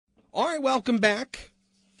All right, welcome back.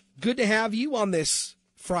 Good to have you on this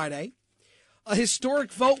Friday. A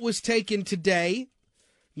historic vote was taken today.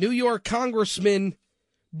 New York Congressman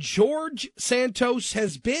George Santos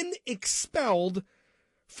has been expelled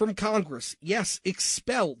from Congress. Yes,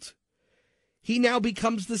 expelled. He now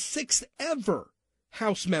becomes the 6th ever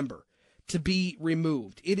House member to be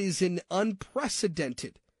removed. It is an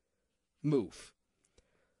unprecedented move.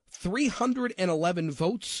 311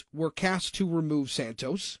 votes were cast to remove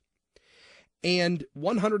Santos, and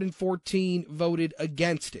 114 voted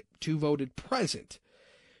against it. 2 voted present.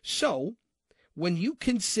 So, when you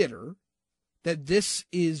consider that this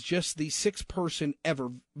is just the 6th person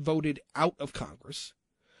ever voted out of Congress,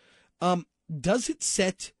 does it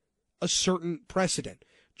set a certain precedent?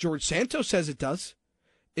 George Santos says it does.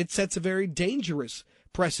 It sets a very dangerous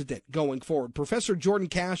precedent going forward. Professor Jordan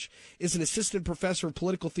Cash is an assistant professor of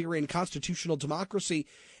political theory and constitutional democracy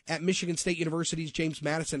at Michigan State University's James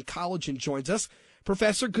Madison College and joins us.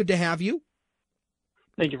 Professor, good to have you.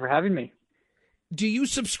 Thank you for having me. Do you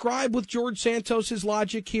subscribe with George Santos's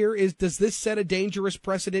logic here? Does this set a dangerous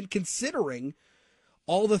precedent considering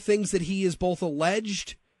all the things that he is both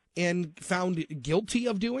alleged and found guilty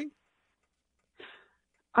of doing?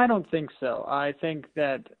 I don't think so. I think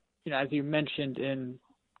that, as you mentioned in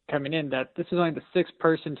coming in, that this is only the 6th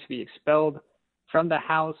person to be expelled from the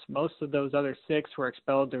House. Most of those other 6 were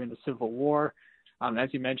expelled during the Civil War.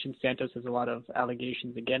 As you mentioned, Santos has a lot of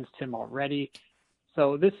allegations against him already.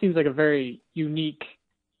 So this seems like a very unique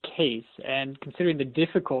case. And considering the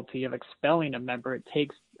difficulty of expelling a member, it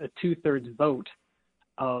takes a 2/3 vote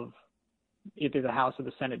of either the House or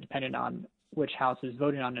the Senate, depending on which House is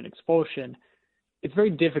voting on an expulsion. It's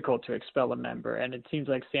very difficult to expel a member, and it seems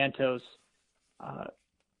like Santos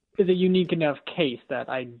is a unique enough case that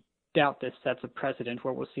I doubt this sets a precedent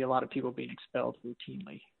where we'll see a lot of people being expelled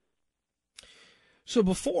routinely. So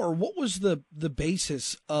before, what was the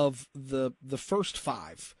basis of the first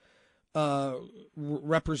 5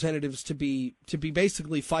 representatives to be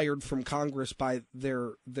basically fired from Congress by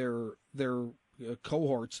their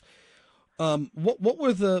cohorts? What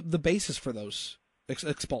were the basis for those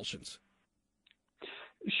expulsions?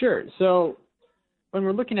 Sure. So when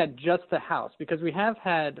we're looking at just the House, because we have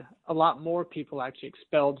had a lot more people actually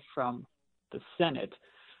expelled from the Senate,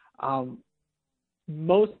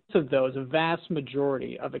 most of those, a vast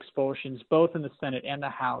majority of expulsions, both in the Senate and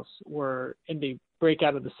the House, were in the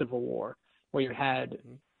breakout of the Civil War, where you had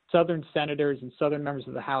Southern senators and Southern members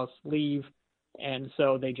of the House leave, and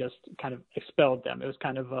so they just kind of expelled them. It was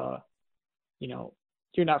kind of a,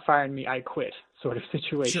 you're not firing me, I quit sort of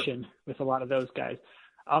situation. Sure. With a lot of those guys.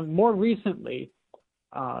 More recently,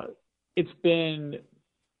 it's been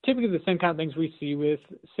typically the same kind of things we see with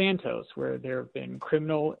Santos, where there have been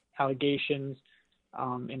criminal allegations.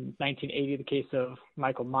 In 1980, the case of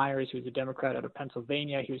Michael Myers, who was a Democrat out of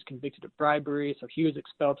Pennsylvania, he was convicted of bribery, so he was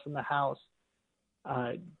expelled from the House.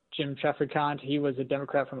 Jim Trafficant, he was a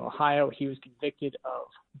Democrat from Ohio. He was convicted of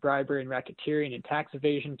bribery and racketeering and tax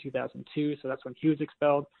evasion in 2002, so that's when he was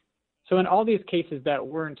expelled. So in all these cases that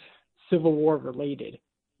weren't Civil War related,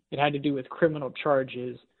 it had to do with criminal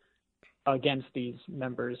charges against these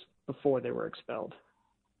members before they were expelled.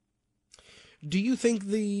 Do you think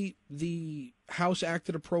the House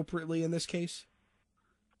acted appropriately in this case?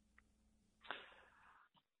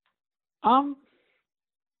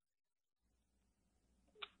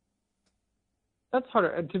 That's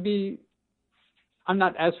hard to be. I'm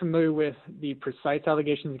not as familiar with the precise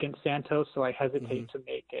allegations against Santos, so I hesitate to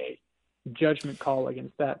make a judgment call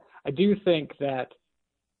against that. I do think that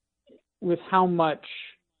with how much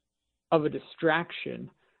of a distraction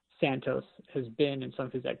Santos has been and some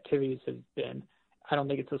of his activities has been, I don't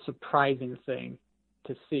think it's a surprising thing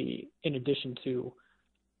to see, in addition to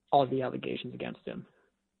all the allegations against him.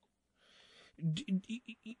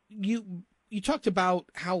 You talked about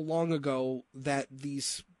how long ago that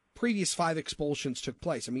these previous 5 expulsions took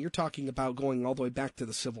place. I mean, you're talking about going all the way back to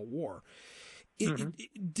the Civil War.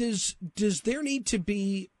 Does there need to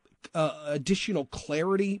be additional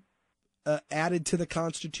clarity added to the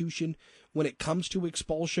Constitution when it comes to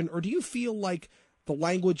expulsion, or do you feel like the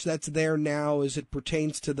language that's there now, as it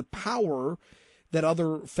pertains to the power that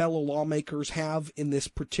other fellow lawmakers have in this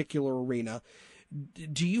particular arena,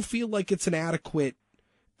 do you feel like it's an adequate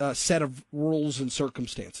set of rules and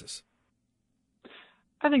circumstances?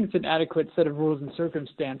 I think it's an adequate set of rules and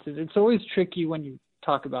circumstances. It's always tricky when you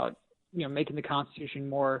talk about, making the Constitution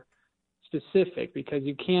more specific, because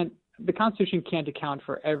the Constitution can't account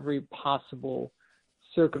for every possible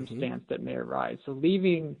circumstance that may arise. So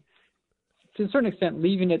to a certain extent,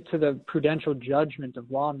 leaving it to the prudential judgment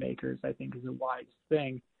of lawmakers, I think, is a wise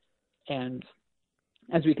thing. And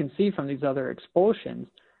as we can see from these other expulsions,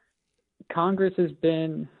 Congress has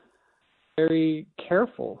been very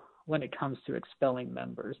careful when it comes to expelling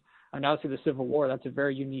members. And obviously the Civil War, that's a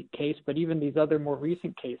very unique case, but even these other more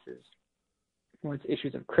recent cases where it's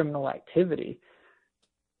issues of criminal activity,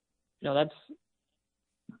 those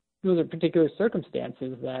are particular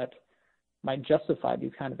circumstances that might justify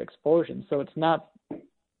these kind of expulsions. So it's not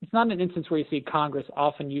an instance where you see Congress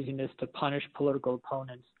often using this to punish political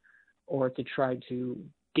opponents or to try to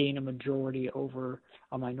gain a majority over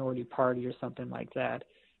a minority party or something like that.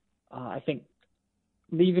 I think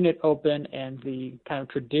leaving it open and the kind of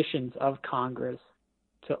traditions of Congress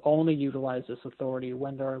to only utilize this authority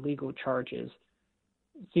when there are legal charges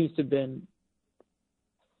seems to have been,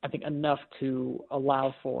 I think, enough to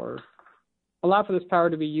allow for this power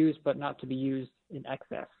to be used, but not to be used in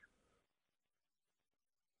excess.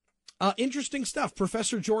 Interesting stuff.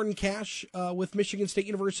 Professor Jordan Cash with Michigan State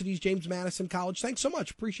University's James Madison College. Thanks so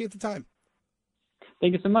much. Appreciate the time.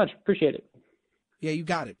 Thank you so much. Appreciate it. Yeah, you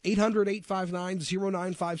got it.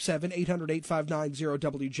 800-859-0957,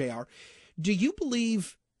 800-859-0WJR. Do you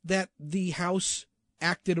believe that the House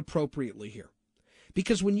acted appropriately here?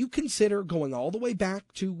 Because when you consider going all the way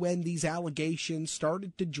back to when these allegations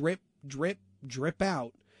started to drip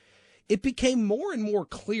out, it became more and more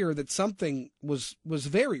clear that something was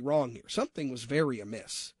very wrong here. Something was very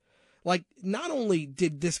amiss. Like, not only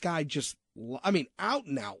did this guy just, out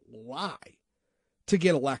and out lie to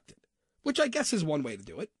get elected, which I guess is one way to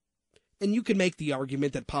do it. And you can make the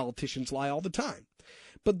argument that politicians lie all the time.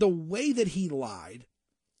 But the way that he lied,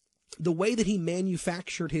 the way that he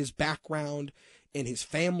manufactured his background and his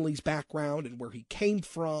family's background and where he came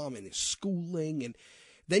from and his schooling, and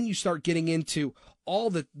then you start getting into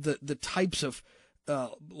all the types of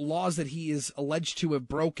laws that he is alleged to have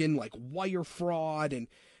broken, like wire fraud and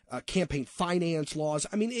campaign finance laws.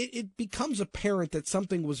 I mean, it becomes apparent that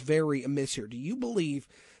something was very amiss here. Do you believe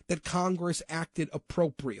that Congress acted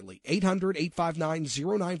appropriately?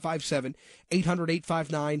 800-859-0957,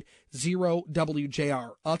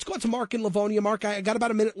 800-859-0WJR. Let's go out to Mark in Livonia. Mark, I got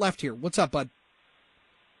about a minute left here. What's up, bud?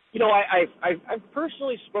 I've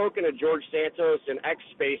personally spoken to George Santos in X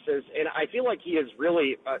Spaces, and I feel like he is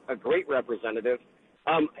really a great representative.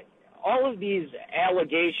 All of these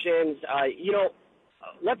allegations,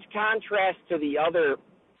 let's contrast to the other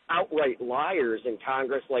outright liars in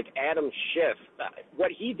Congress like Adam Schiff.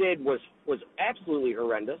 What he did was absolutely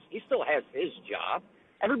horrendous. He still has his job.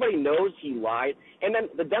 Everybody knows he lied. And then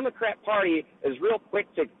the Democrat Party is real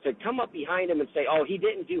quick to come up behind him and say, oh, he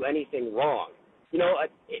didn't do anything wrong.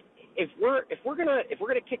 If we're gonna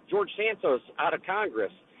kick George Santos out of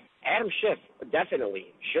Congress, Adam Schiff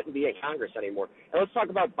definitely shouldn't be in Congress anymore. And let's talk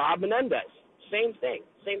about Bob Menendez. Same thing.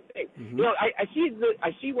 Mm-hmm. I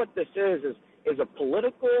see what this is a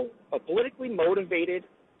politically motivated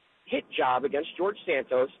hit job against George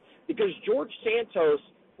Santos, because George Santos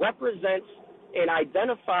represents and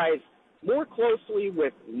identifies more closely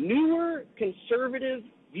with newer conservative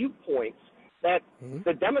viewpoints that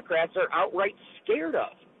the Democrats are outright scared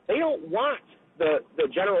of. They don't want the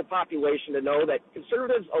general population to know that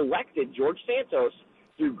conservatives elected George Santos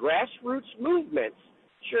through grassroots movements.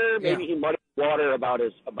 Sure, maybe he muddied water about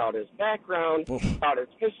his background, about his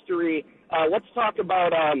history. Let's talk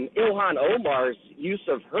about Ilhan Omar's use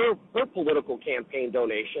of her political campaign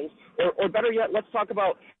donations, or better yet, let's talk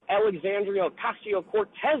about Alexandria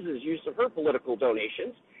Ocasio-Cortez's use of her political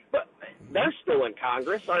donations. But they're still in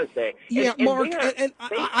Congress, aren't they? Yeah, Mark,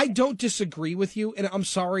 I don't disagree with you, and I'm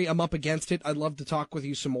sorry I'm up against it. I'd love to talk with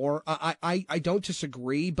you some more. I don't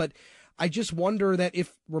disagree, but I just wonder that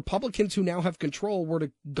if Republicans who now have control were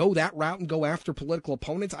to go that route and go after political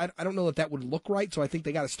opponents, I don't know that would look right, so I think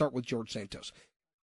they got to start with George Santos.